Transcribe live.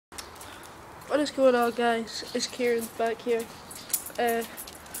is going on, guys? It's Kieran back here. I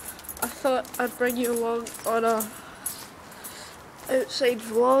thought I'd bring you along on a outside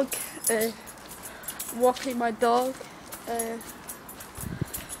vlog, walking my dog.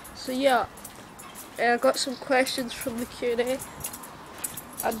 So yeah, I got some questions from the Q&A,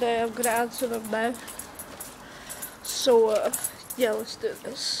 and I'm going to answer them now. So yeah, let's do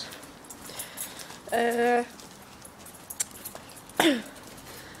this.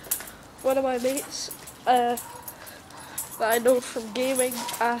 One of my mates that I know from gaming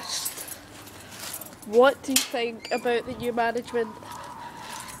asked, what do you think about the new management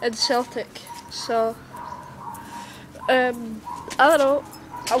in Celtic? So I don't know,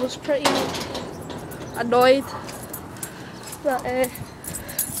 I was pretty annoyed that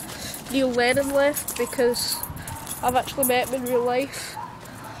Neil Lennon left, because I've actually met him in real life.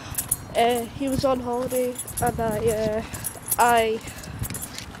 He was on holiday and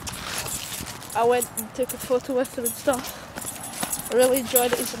I went and took a photo with him and stuff. I really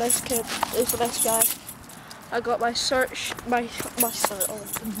enjoyed it. He's a nice kid. He's a nice guy. I got my shirt, I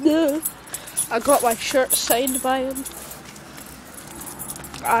got my shirt signed by him,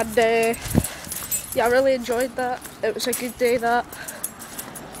 and yeah, I really enjoyed that. It was a good day, that.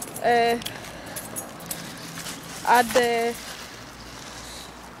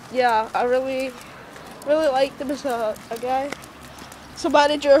 Yeah, I really liked him as a guy. As a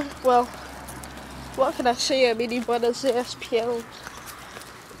manager, well, what can I say? I mean, he won us the SPL.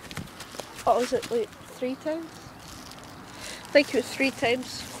 What was it, like 3 times? I think it was 3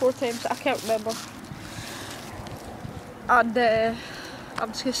 times, 4 times, I can't remember. And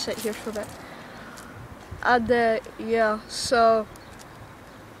I'm just gonna sit here for a bit. And yeah, so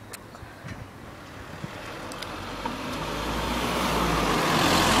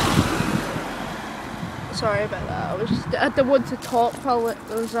sorry about that. I didn't want to talk while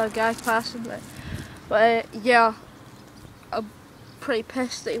there was a guy passing me. But yeah, I'm pretty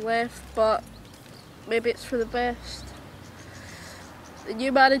pissed that he left, but maybe it's for the best. The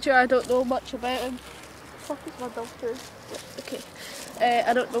new manager, I don't know much about him. Fuck is my dog doing? Okay.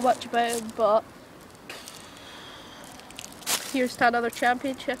 I don't know much about him, but here's to another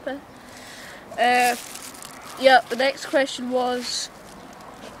championship. Yeah, the next question was,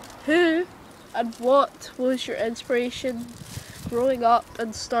 who and what was your inspiration growing up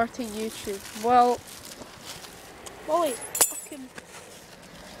and starting YouTube? Well, Molly, fucking.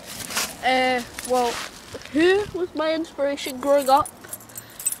 Well, who was my inspiration growing up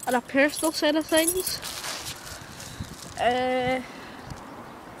on a personal side of things?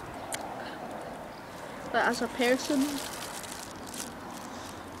 But as a person,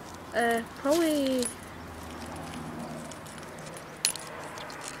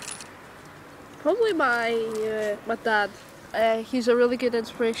 probably my dad. He's a really good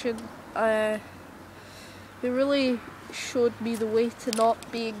inspiration. He really showed me the way to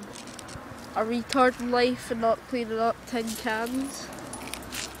not being a retard in life and not cleaning up tin cans.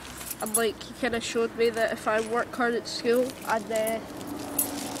 And like, he kind of showed me that if I work hard at school and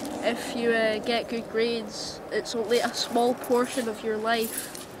if you get good grades, it's only a small portion of your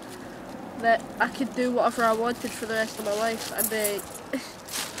life, that I could do whatever I wanted for the rest of my life. And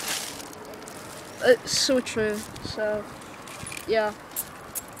it's so true. So yeah,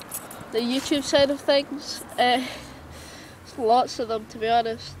 the YouTube side of things, lots of them, to be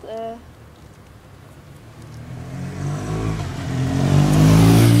honest.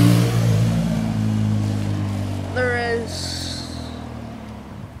 There is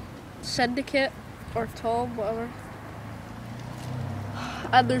Syndicate, or Tom, whatever.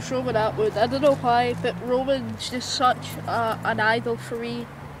 And there's Roman Atwood. I don't know why, but Roman's just such an idol for me.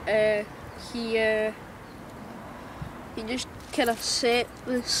 He just kind of set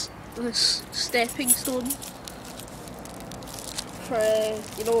this stepping stone for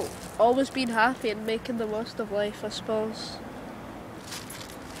you know, always being happy and making the most of life, I suppose.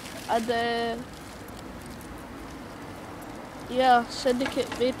 And yeah,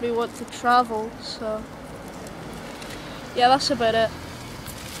 Syndicate made me want to travel, so yeah, that's about it.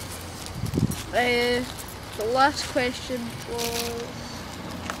 The last question was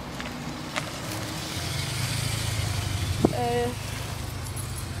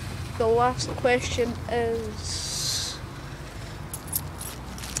the last question is,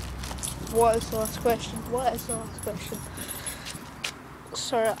 what is the last question? What is the last question?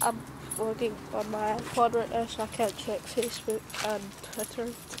 Sorry, I'm logging on my iPod right now, so I can't check Facebook and Twitter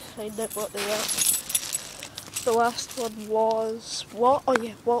to find out what they were. The last one was, what? Oh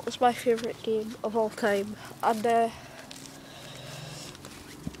yeah, what was my favourite game of all time? And I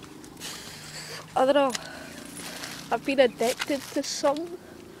don't know, I've been addicted to some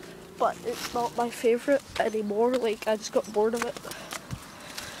but it's not my favourite anymore. Like, I just got bored of it.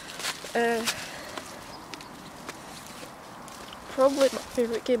 Probably my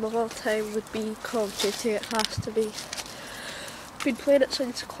favourite game of all time would be Call of Duty. It has to be. Been playing it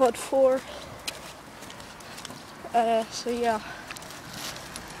since COD 4. So yeah,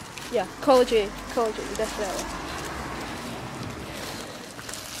 Call of Duty definitely.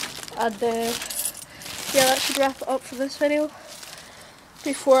 And yeah, that should wrap it up for this video.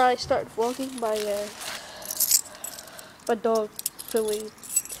 Before I start vlogging, my dog fully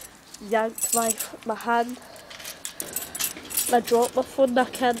yanked my hand. I dropped my phone. I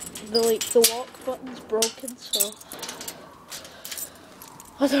can't. The lock button's broken, so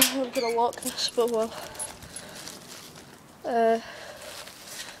I don't know how I'm gonna lock this. But well,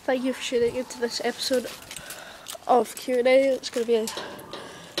 thank you for tuning into this episode of Q&A. It's gonna be a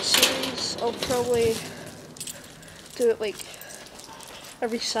series. I'll probably do it like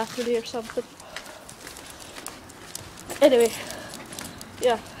every Saturday or something. Anyway,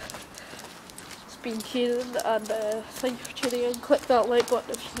 yeah. Been Keenan, and thank you for tuning in. Click that like button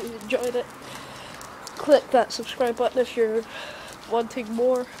if you enjoyed it. Click that subscribe button if you're wanting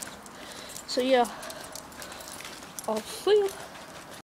more. So yeah, I'll see you.